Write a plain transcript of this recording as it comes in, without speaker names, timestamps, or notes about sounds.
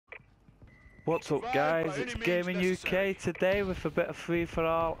What's up guys, it's Gaming UK today with a bit of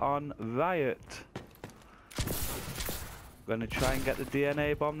free-for-all on Riot. I'm gonna try and get the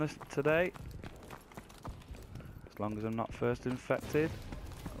DNA bomb today. As long as I'm not first infected,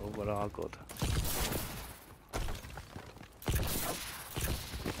 we're all good.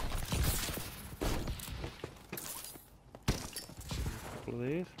 Couple of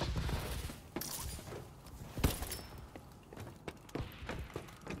these.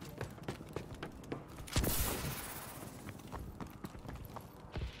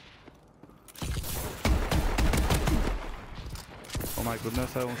 Oh my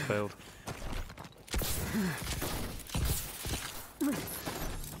goodness, I almost failed.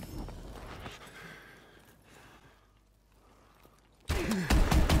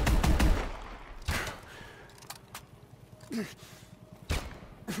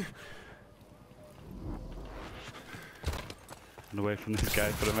 Run away from this guy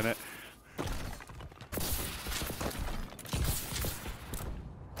for a minute.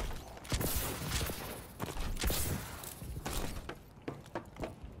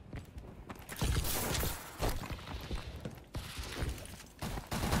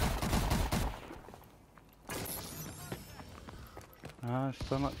 Ah,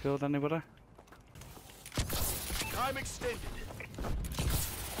 still not killed anybody. Time extended.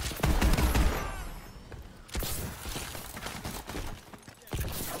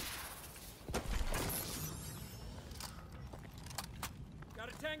 Got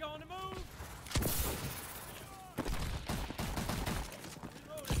a tango on the move.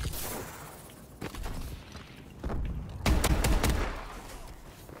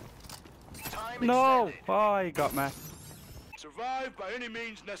 Time No! extended. Oh, he got me. Survive by any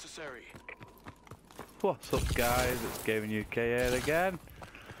means necessary. What's up guys, it's Gaming UK here again.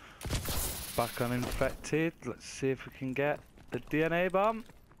 Back on infected, let's see if we can get the DNA bomb.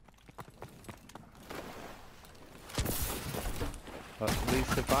 At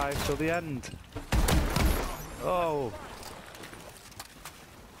least survive till the end. Oh!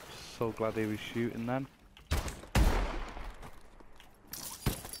 So glad he was shooting then.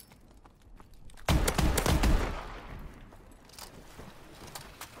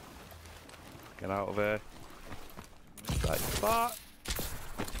 Get out of here. Right spot.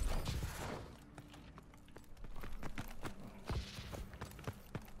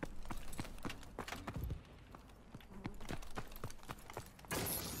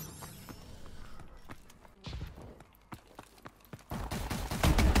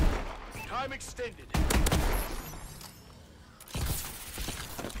 Time extended.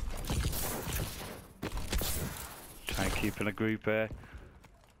 Try and keep in a group here.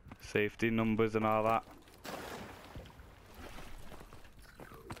 Safety numbers and all that.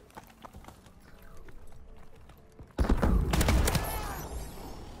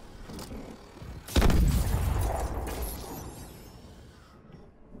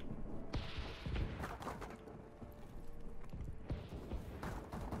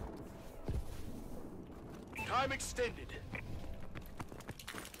 Time extended.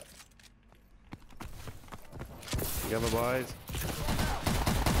 Together boys.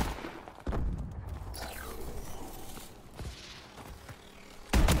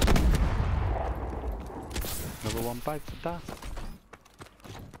 Another one bites the dust.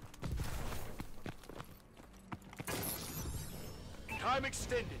 Time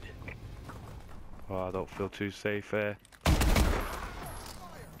extended. Oh, I don't feel too safe here.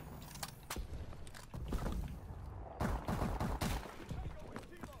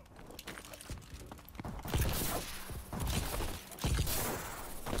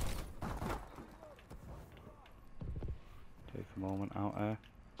 Take a moment out here.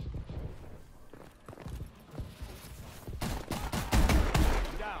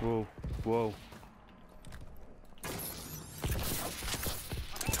 Whoa, whoa.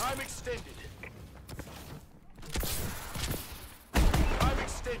 Time extended. Time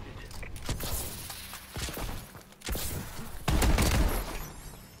extended.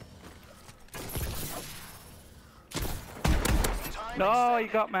 Time No, extended. you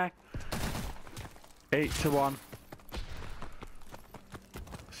got me. 8-1.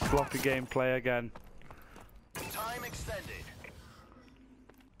 Sloppy gameplay again. Time extended.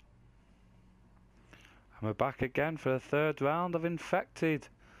 And we're back again for the third round of infected.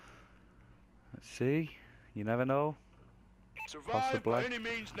 Let's see. You never know. Survive Possibly. by any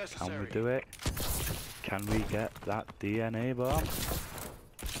means necessary. Can we do it? Can we get that DNA bomb?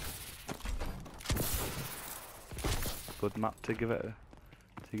 Good map to give it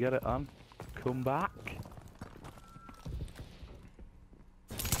to get it on. Come back.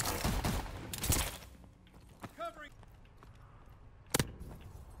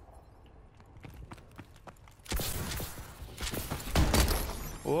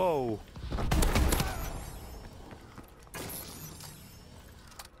 Whoa.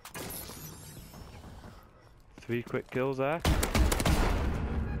 Three quick kills there.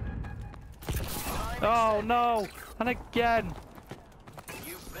 Oh no! And again!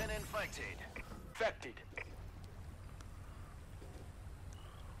 You've been infected. Infected.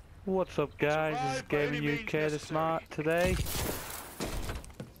 What's up guys, this is Survive by Gaming any means UK the necessary. Smart today.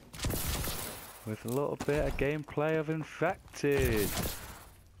 With a little bit of gameplay of Infected.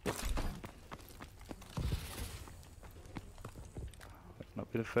 Let's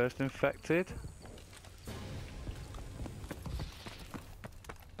not be the first Infected.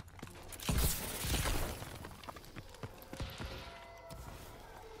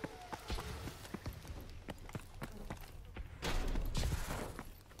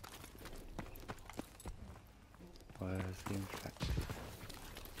 Where's the Infected?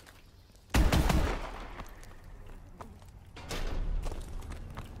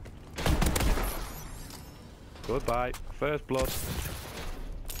 Goodbye. First blood.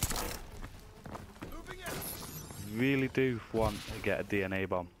 Really do want to get a DNA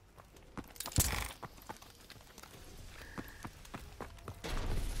bomb.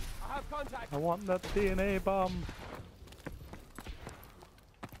 I have contact. I want that DNA bomb.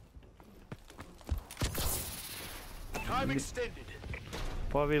 Time extended.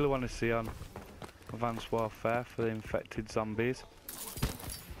 What I really want to see on Advanced Warfare for the infected zombies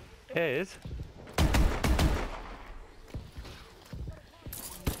is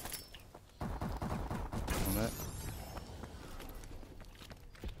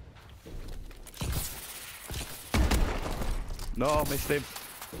no, missed him.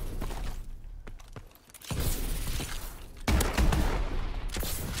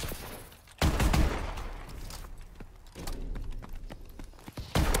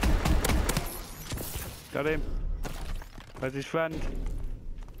 Got him. Where's his friend?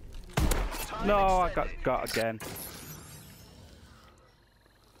 Time No, I extended. got again.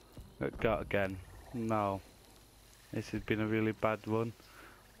 Got again. No. This has been a really bad one.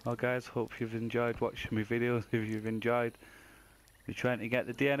 Well guys, hope you've enjoyed watching my videos. If you've enjoyed, you're trying to get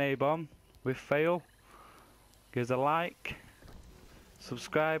the DNA bomb with fail, give us a like,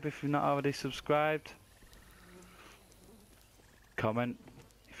 subscribe if you're not already subscribed, comment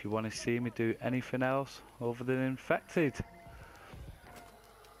if you want to see me do anything else other than Infected.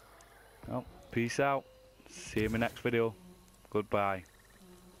 Well, peace out, see you in my next video, goodbye.